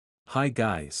Hi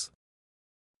guys.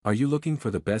 Are you looking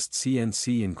for the best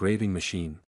CNC engraving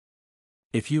machine?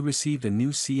 If you received a new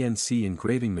CNC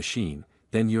engraving machine,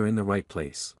 then you're in the right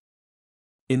place.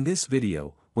 In this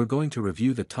video, we're going to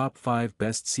review the top 5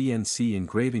 best CNC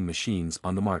engraving machines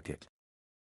on the market.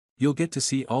 You'll get to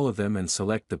see all of them and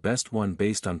select the best one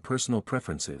based on personal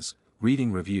preferences,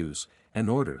 reading reviews, and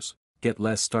orders. Get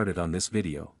less started on this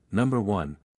video. Number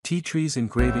 1. Cnc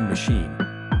Engraving Machine.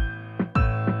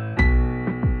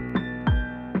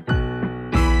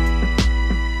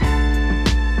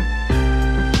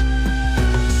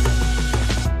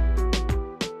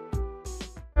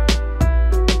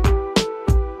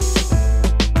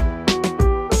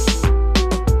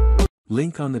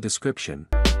 Link on the description.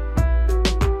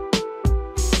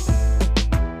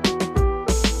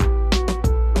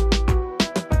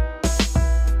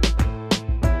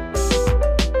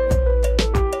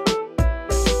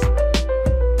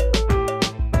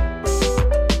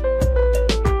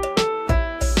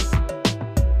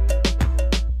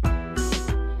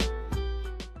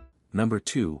 Number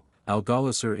 2,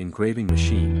 Cnc Engraving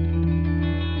Machine.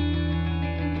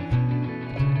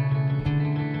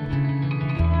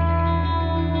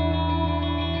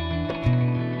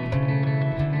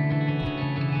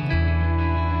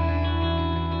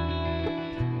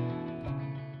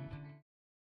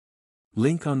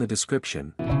 Link on the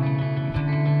description.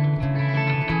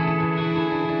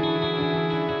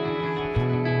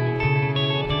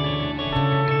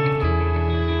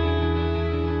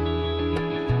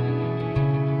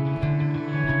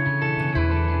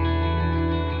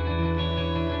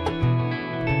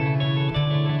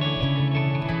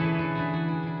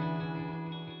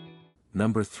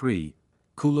 Number 3,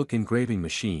 Cnc Engraving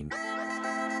Machine.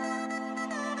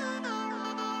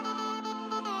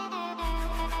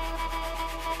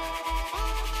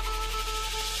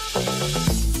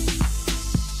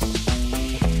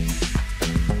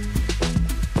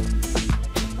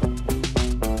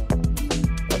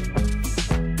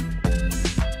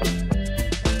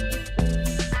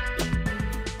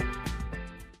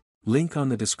 Link on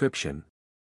the description.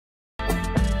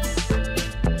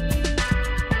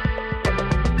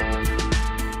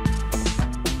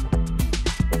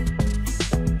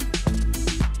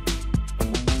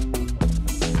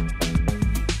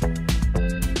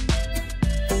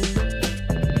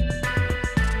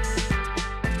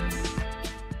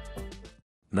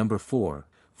 Number 4,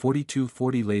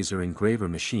 4240 Laser Engraver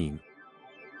Machine.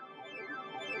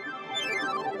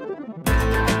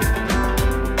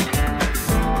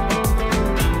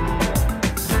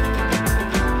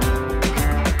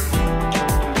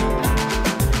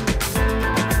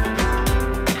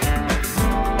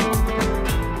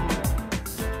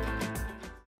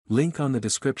 Link on the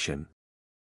description.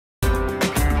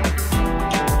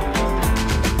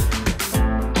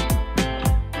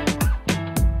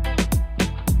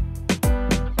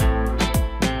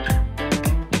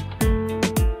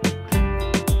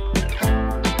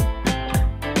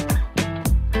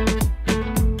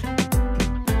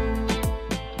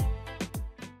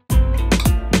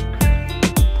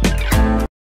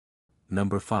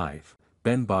 Number 5,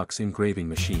 Box Engraving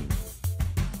Machine.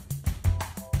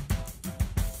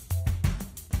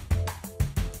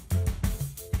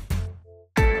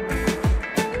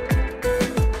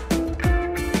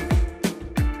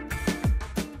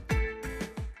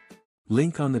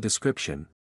 Link on the description.